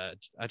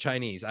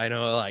Chinese. I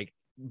know like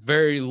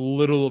very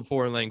little of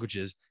foreign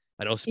languages.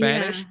 I know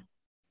Spanish,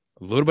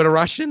 a little bit of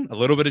Russian, a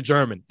little bit of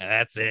German. And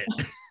that's it.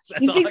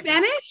 You speak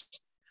Spanish?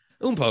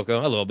 Un poco,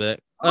 a little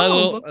bit. A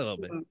little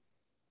bit.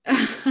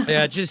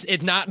 Yeah, just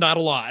not a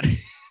lot.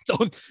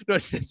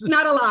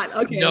 Not a lot.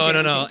 Okay. No.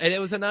 And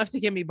it was enough to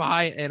get me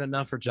by and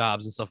enough for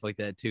jobs and stuff like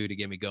that too, to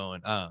get me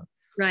going.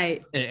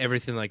 Right. And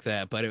everything like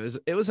that. But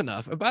it was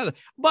enough. And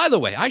by the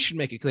way, I should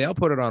make it clear. I'll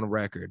put it on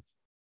record.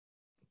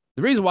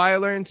 The reason why I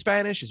learned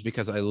Spanish is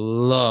because I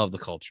love the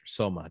culture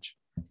so much.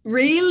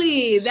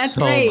 Really? That's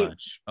so great.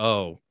 Much.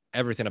 Oh,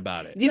 everything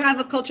about it. Do you have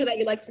a culture that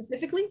you like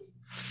specifically?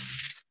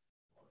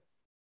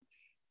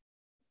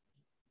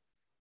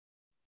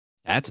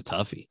 That's a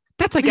toughie.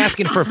 That's like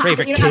asking for a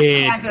favorite kid. Come on.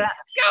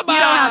 You don't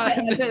have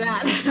to answer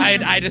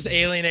that. I just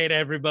alienate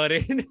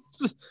everybody.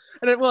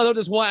 And then, well, they'll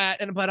just what?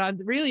 But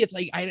really, it's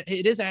like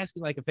it is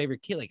asking like a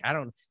favorite kid. Like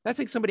that's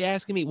like somebody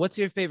asking me, "What's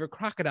your favorite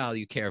crocodile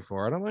you care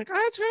for?" And I'm like,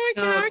 "That's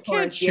I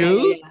can't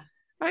choose." Yeah.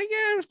 I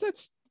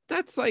guess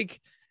that's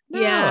like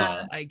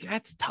no, like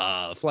that's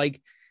tough.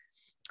 Like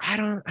I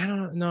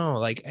don't know.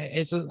 Like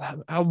it's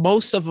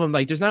most of them.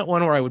 Like there's not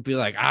one where I would be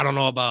like, I don't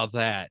know about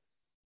that.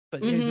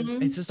 But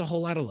it's just a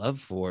whole lot of love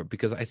for it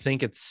because I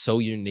think it's so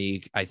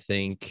unique. I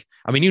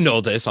mean, you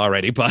know this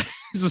already, but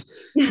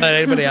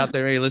anybody out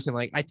there, hey, listen,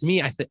 like to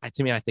me, I think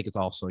it's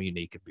all so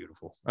unique and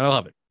beautiful. I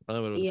love it. I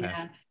love it.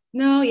 Yeah.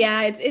 No,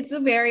 yeah, it's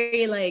a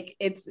very like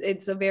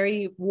it's a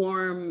very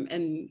warm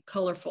and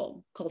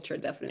colorful culture,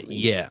 definitely.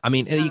 Yeah, I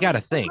mean, you got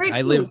to think.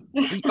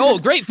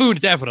 Great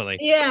food, definitely.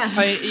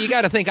 Yeah, you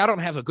got to think. I don't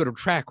have a good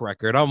track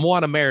record. I'm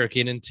one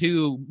American and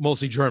two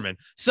mostly German,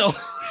 so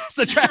it's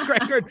the track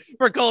record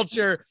for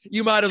culture.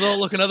 You might as well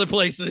look in other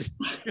places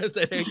because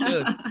it ain't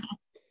good.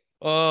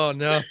 Oh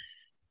no.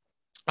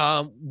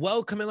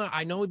 Well, Camila,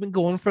 I know we've been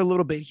going for a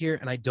little bit here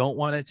and I don't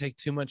want to take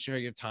too much of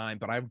your time,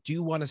 but I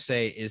do want to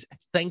say is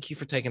thank you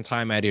for taking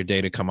time out of your day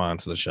to come on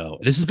to the show.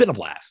 This has been a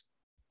blast.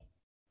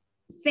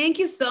 Thank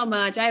you so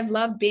much. I've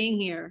loved being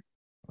here.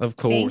 Of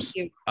course.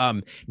 Thank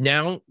you.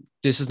 Now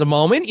this is the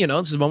moment,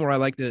 this is the moment where I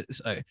like to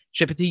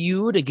ship it to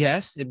you, the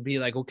guest, and be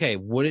like, okay,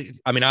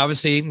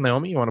 obviously,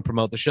 Naomi, you want to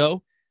promote the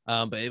show.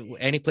 But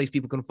any place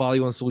people can follow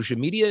you on social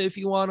media if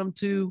you want them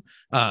to,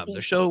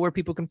 the show where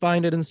people can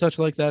find it and such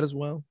like that as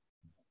well.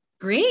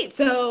 Great.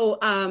 So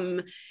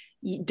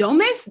don't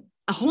miss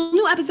a whole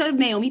new episode of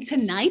Naomi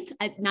tonight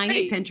at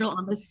 9 Central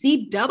on the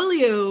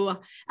CW.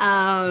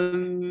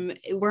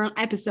 We're on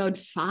episode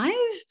 5.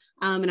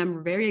 And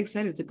I'm very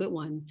excited. It's a good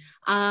one.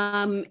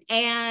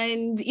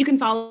 And you can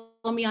follow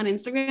me on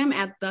Instagram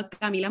at the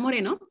Camila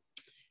Moreno.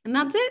 And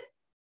that's it.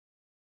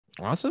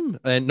 Awesome.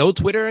 And no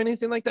Twitter or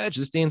anything like that,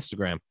 just the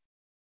Instagram.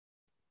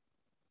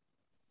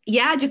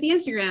 Yeah, just the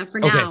Instagram for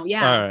now.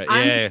 Yeah. All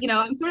right.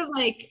 I'm sort of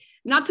like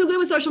not too good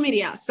with social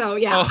media. So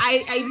yeah,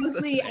 I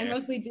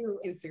mostly do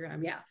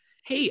Instagram. Yeah.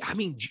 Hey, I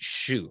mean,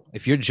 shoot,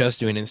 if you're just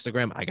doing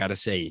Instagram, I gotta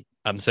say,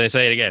 I'm gonna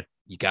say it again.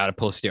 You gotta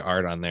post your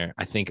art on there.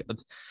 I think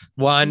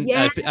one,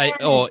 that's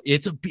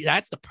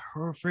the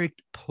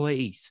perfect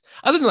place.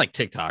 Other than like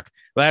TikTok,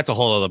 but that's a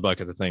whole other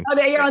bucket of thing. Oh,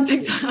 there you're on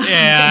TikTok.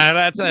 Yeah,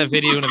 that's a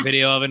video and a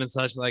video of it and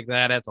such like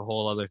that. That's a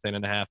whole other thing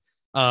and a half.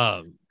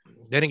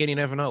 Then again, you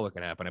never know what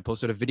can happen. I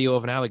posted a video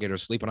of an alligator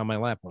sleeping on my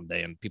lap one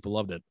day, and people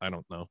loved it. I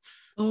don't know.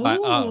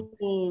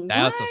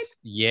 That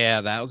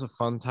was a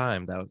fun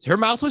time. Her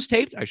mouth was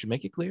taped. I should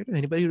make it clear to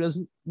anybody who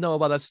doesn't know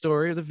about that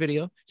story or the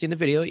video. Seen the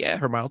video? Yeah,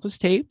 her mouth was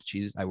taped.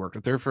 I worked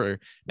with her for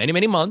many,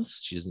 many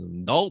months. She's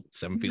an adult,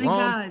 7 feet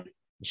long. God.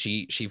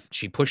 She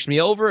pushed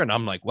me over, and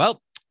I'm like,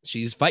 well,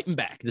 she's fighting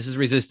back. This is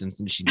resistance,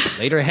 and she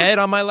laid her head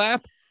on my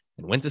lap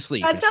and went to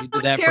sleep. That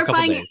sounds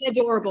terrifying and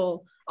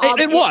adorable.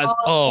 It was.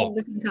 All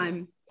the same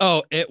time.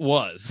 Oh, it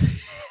was.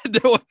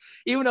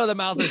 Even though the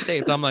mouth is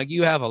taped, I'm like,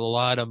 you have a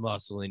lot of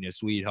muscle in your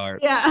sweetheart.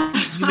 Yeah.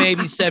 You may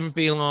be 7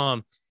 feet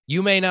long.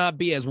 You may not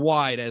be as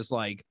wide as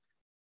like,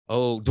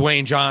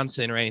 Dwayne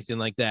Johnson or anything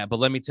like that. But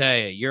let me tell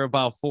you, you're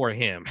about for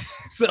him.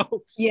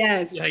 So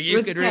yes, yeah,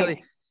 you could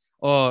really.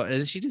 Oh,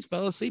 and she just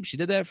fell asleep. She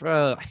did that for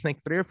I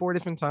think 3 or 4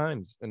 different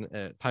times, and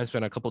time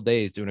spent a couple of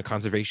days doing a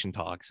conservation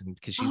talks, and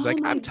because she's like,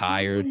 I'm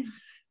tired. God.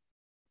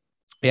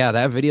 Yeah,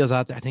 that video's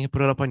out there. I think I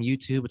put it up on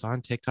YouTube. It's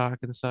on TikTok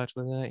and such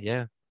like that.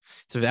 Yeah.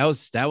 So that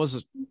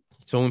was.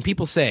 So when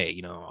people say,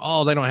 they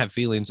don't have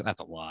feelings,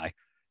 that's a lie.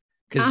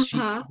 Because she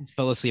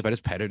fell asleep. I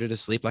just petted her to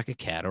sleep like a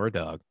cat or a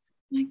dog.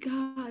 Oh my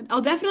God, I'll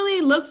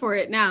definitely look for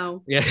it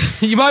now. Yeah,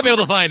 you might be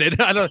able to find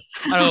it. I don't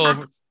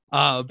know.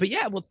 But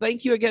yeah, well,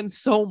 thank you again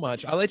so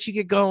much. I'll let you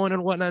get going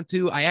and whatnot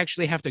too. I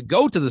actually have to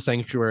go to the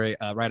sanctuary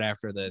right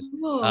after this to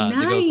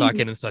go clock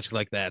in and such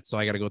like that. So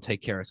I got to go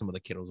take care of some of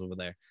the kiddos over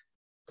there.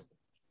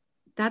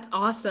 That's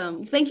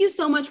awesome. Thank you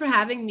so much for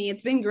having me.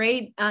 It's been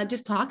great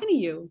just talking to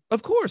you.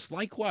 Of course.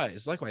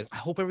 Likewise. I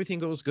hope everything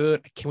goes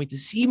good. I can't wait to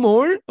see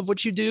more of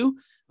what you do.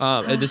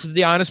 And this is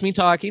the honest me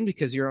talking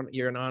because you're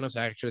an honest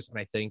actress and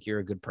I think you're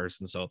a good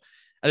person. So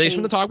at least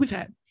from the talk we've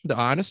had, the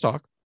honest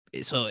talk.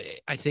 So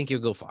I think you'll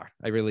go far.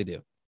 I really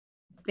do.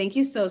 Thank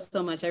you so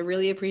much. I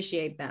really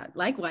appreciate that.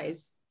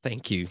 Likewise.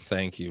 Thank you.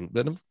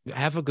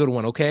 Have a good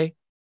one. Okay.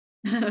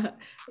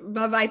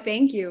 Bye-bye.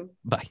 Thank you.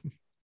 Bye.